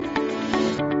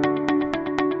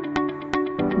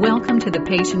Welcome to the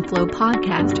Patient Flow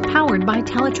podcast powered by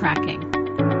Teletracking.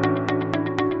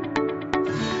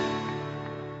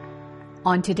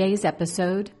 On today's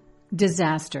episode,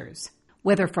 disasters.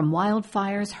 Whether from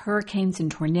wildfires, hurricanes,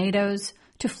 and tornadoes,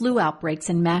 to flu outbreaks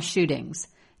and mass shootings,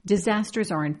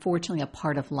 disasters are unfortunately a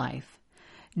part of life.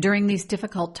 During these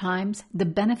difficult times, the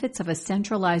benefits of a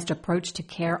centralized approach to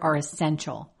care are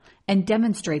essential and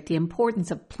demonstrate the importance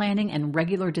of planning and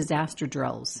regular disaster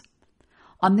drills.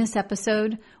 On this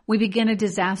episode, we begin a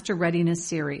disaster readiness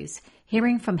series,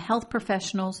 hearing from health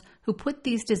professionals who put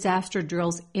these disaster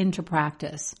drills into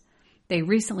practice. They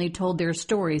recently told their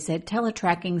stories at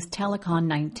Teletracking's Telecon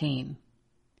 19.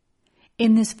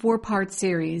 In this 4-part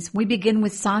series, we begin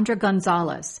with Sandra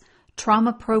Gonzalez,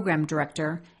 Trauma Program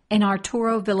Director, and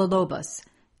Arturo Villalobos,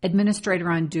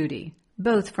 Administrator on Duty,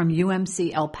 both from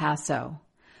UMC El Paso.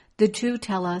 The two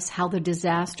tell us how the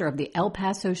disaster of the El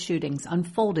Paso shootings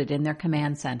unfolded in their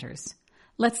command centers.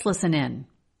 Let's listen in.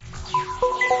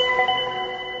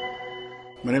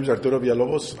 My name is Arturo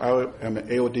Villalobos. I am an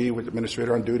AOD with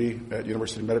Administrator on Duty at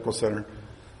University Medical Center,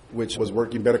 which was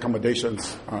working bed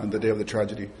accommodations on the day of the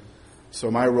tragedy. So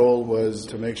my role was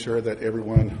to make sure that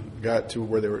everyone got to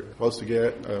where they were supposed to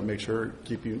get, make sure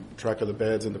keeping track of the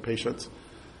beds and the patients.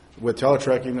 With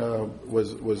teletracking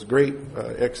was great,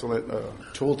 excellent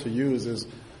tool to use. Is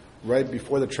right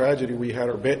before the tragedy, we had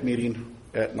our vet meeting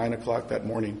at 9 o'clock that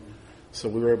morning. So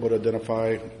we were able to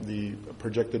identify the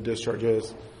projected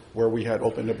discharges, where we had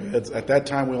open beds. At that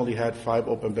time, we only had 5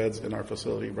 open beds in our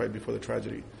facility right before the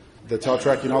tragedy. The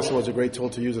teletracking also was a great tool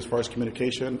to use as far as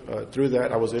communication. Through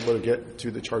that, I was able to get to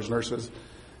the charge nurses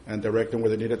and direct them where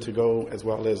they needed to go, as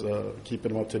well as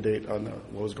keeping them up to date on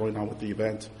what was going on with the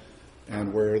event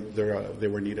and where they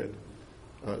were needed.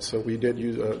 So we did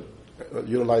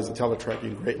utilize the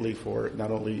teletracking greatly for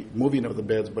not only moving of the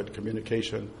beds, but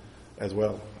communication as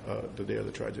well the day of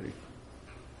the tragedy.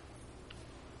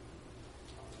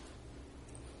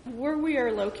 Where we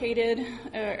are located,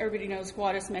 everybody knows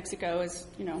Juarez, Mexico is,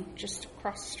 just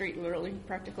across the street, literally,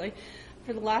 practically.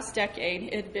 For the last decade,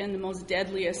 it had been the most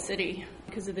deadliest city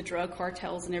because of the drug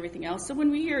cartels and everything else. So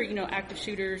when we hear, active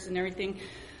shooters and everything,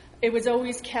 it was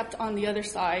always kept on the other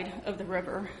side of the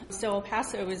river. So El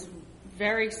Paso is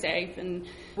very safe, and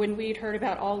when we'd heard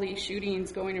about all these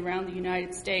shootings going around the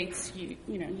United States, you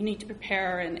need to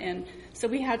prepare, and so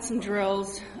we had some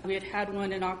drills. We had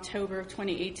one in October of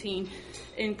 2018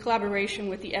 in collaboration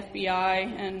with the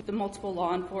FBI and the multiple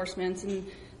law enforcement, and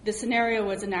the scenario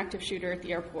was an active shooter at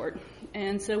the airport,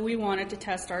 and so we wanted to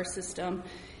test our system,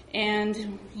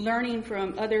 and learning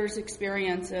from others'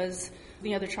 experiences.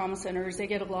 The other trauma centers, they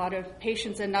get a lot of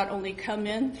patients that not only come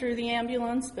in through the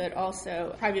ambulance, but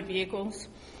also private vehicles.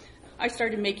 I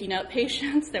started making up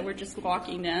patients that were just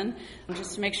walking in,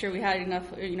 just to make sure we had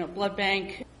enough, blood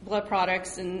bank, blood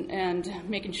products, and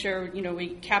making sure, we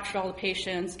captured all the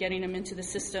patients, getting them into the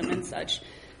system and such.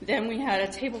 Then we had a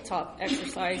tabletop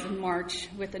exercise in March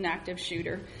with an active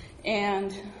shooter,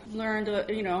 and learned,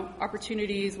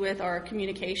 opportunities with our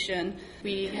communication.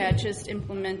 We had just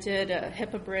implemented a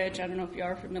HIPAA bridge. I don't know if you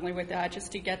are familiar with that,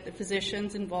 just to get the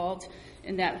physicians involved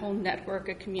in that whole network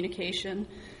of communication.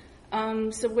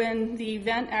 So when the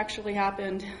event actually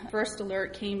happened, first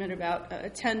alert came at about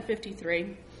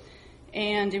 10:53,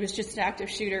 and it was just an active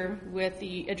shooter with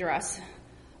the address,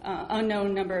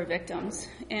 unknown number of victims.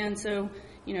 And so,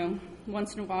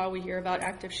 once in a while we hear about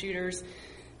active shooters.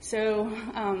 So,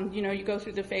 you go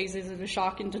through the phases of the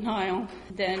shock and denial.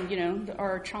 Then,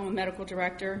 our trauma medical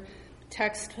director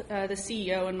texted the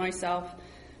CEO and myself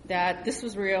that this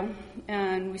was real,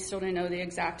 and we still didn't know the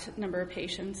exact number of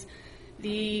patients.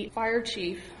 The fire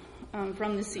chief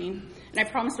from the scene, and I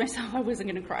promised myself I wasn't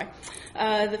going to cry.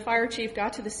 The fire chief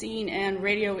got to the scene and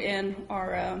radioed in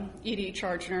our ED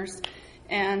charge nurse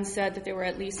and said that there were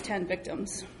at least 10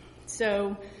 victims.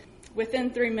 So,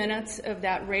 within 3 minutes of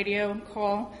that radio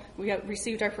call, we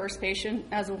received our first patient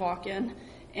as a walk-in,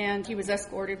 and he was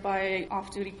escorted by an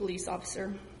off-duty police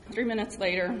officer. 3 minutes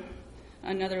later,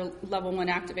 another level 1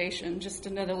 activation, just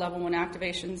another level 1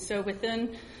 activation. So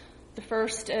within the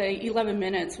first 11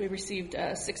 minutes, we received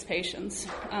 6 patients,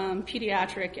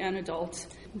 pediatric and adult.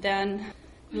 Then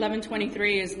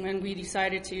 11:23 is when we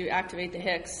decided to activate the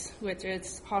HICS, which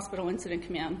is Hospital Incident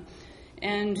Command.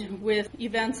 And with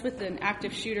events with an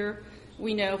active shooter,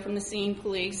 we know from the scene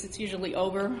police, it's usually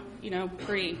over,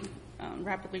 pretty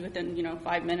rapidly within,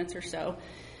 5 minutes or so.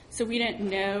 So we didn't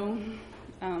know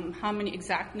how many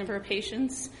exact number of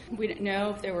patients. We didn't know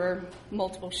if there were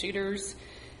multiple shooters.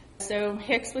 So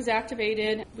HICS was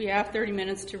activated. We have 30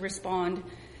 minutes to respond.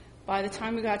 By the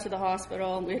time we got to the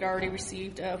hospital, we had already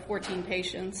received 14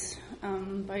 patients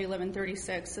by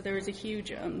 11:36, so there was a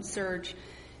huge surge.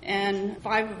 And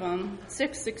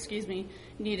six,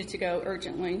 needed to go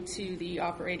urgently to the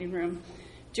operating room.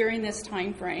 During this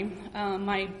time frame,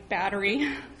 my battery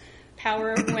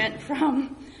power went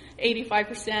from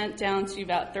 85% down to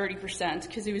about 30%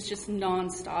 because it was just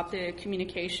nonstop, the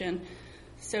communication.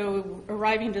 So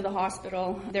arriving to the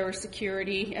hospital, there was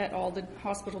security at all the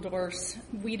hospital doors.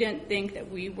 We didn't think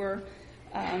that we were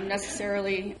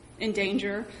necessarily in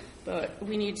danger, but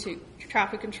we need to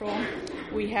traffic control.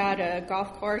 We had a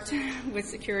golf cart with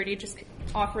security just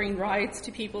offering rides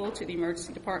to people to the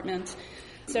emergency department.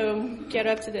 So get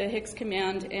up to the Hicks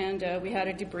Command, and we had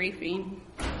a debriefing.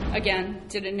 Again,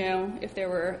 didn't know if there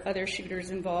were other shooters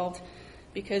involved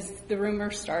because the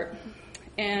rumors start.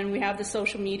 And we have the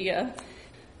social media.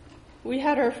 We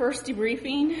had our first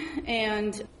debriefing,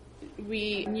 and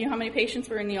we knew how many patients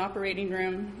were in the operating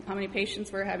room, how many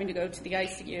patients were having to go to the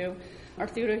ICU.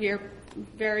 Arturo here,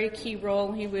 very key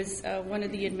role. He was one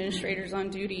of the administrators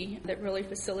on duty that really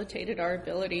facilitated our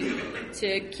ability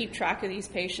to keep track of these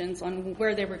patients on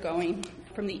where they were going,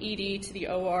 from the ED to the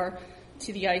OR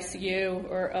to the ICU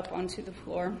or up onto the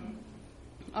floor.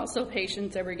 Also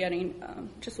patients that were getting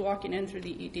just walking in through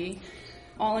the ED.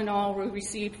 All in all, we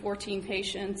received 14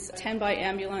 patients, 10 by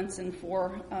ambulance and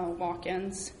 4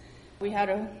 walk-ins. We had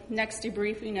a next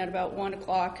debriefing at about 1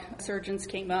 o'clock. Surgeons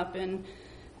came up, and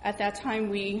at that time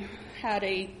we had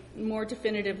a more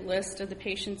definitive list of the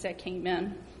patients that came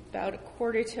in. About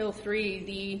 2:45,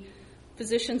 the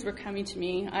physicians were coming to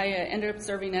me. I ended up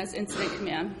serving as incident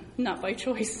command, not by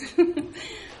choice.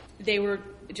 They were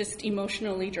just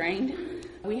emotionally drained.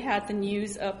 We had the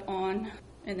news up on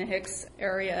in the Hicks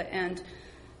area, and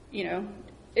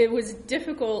it was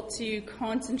difficult to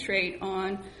concentrate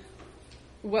on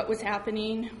what was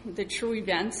happening, the true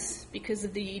events, because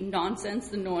of the nonsense,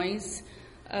 the noise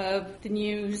of the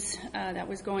news that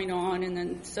was going on, and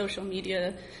then social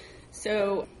media.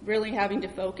 So really having to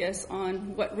focus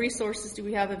on what resources do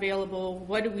we have available,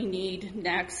 what do we need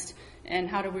next, and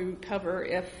how do we recover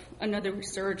if another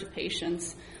surge of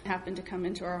patients happen to come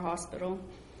into our hospital.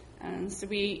 And so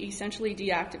we essentially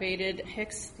deactivated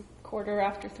Hicks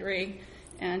 3:15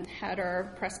 and had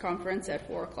our press conference at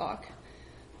 4 o'clock.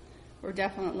 Were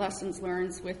definite lessons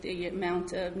learned with the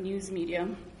amount of news media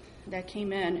that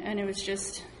came in, and it was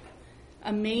just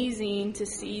amazing to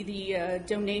see the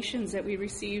donations that we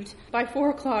received. By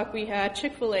 4 o'clock, we had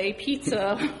Chick-fil-A,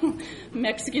 pizza,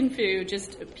 Mexican food.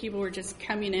 Just people were just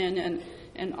coming in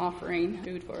and offering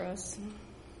food for us.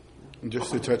 And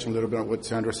just to touch a little bit on what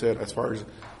Sandra said, as far as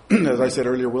I said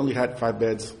earlier, we only had 5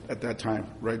 beds at that time,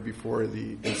 right before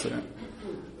the incident.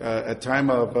 At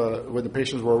time of when the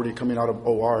patients were already coming out of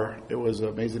OR, it was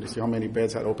amazing to see how many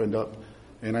beds had opened up.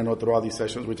 And I know through all these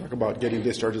sessions we talk about getting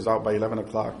discharges out by 11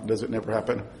 o'clock. Does it never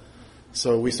happen?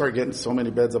 So we started getting so many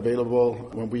beds available.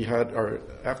 When we had our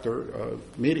after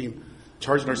meeting,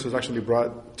 charge nurses actually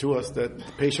brought to us that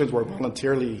patients were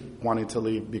voluntarily wanting to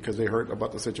leave because they heard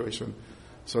about the situation.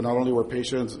 So not only were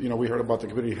patients, we heard about the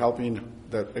community helping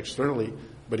that externally,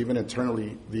 but even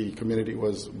internally, the community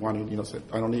was wanting, said,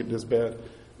 I don't need this bed,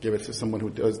 give it to someone who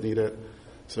does need it.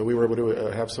 So we were able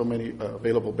to have so many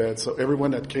available beds. So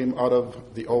everyone that came out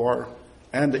of the OR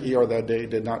and the ER that day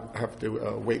did not have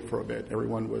to wait for a bed.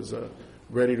 Everyone was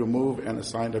ready to move and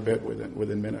assigned a bed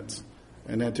within minutes.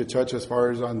 And then to touch as far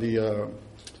as on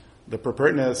the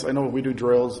preparedness, I know we do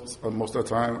drills most of the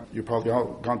time. You've probably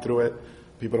all gone through it.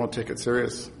 People don't take it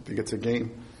serious. I think it's a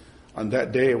game. On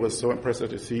that day, it was so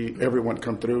impressive to see everyone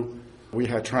come through. We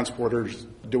had transporters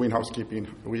doing housekeeping.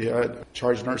 We had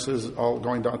charge nurses all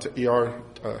going down to ER,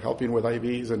 helping with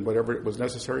IVs and whatever was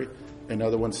necessary, and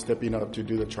other ones stepping up to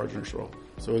do the charge nurse role.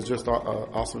 So it was just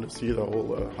awesome to see the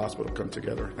whole hospital come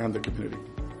together and the community.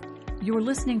 You're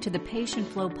listening to the Patient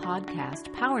Flow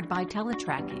podcast powered by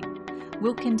Teletracking.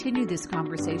 We'll continue this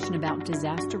conversation about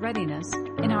disaster readiness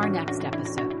in our next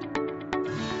episode.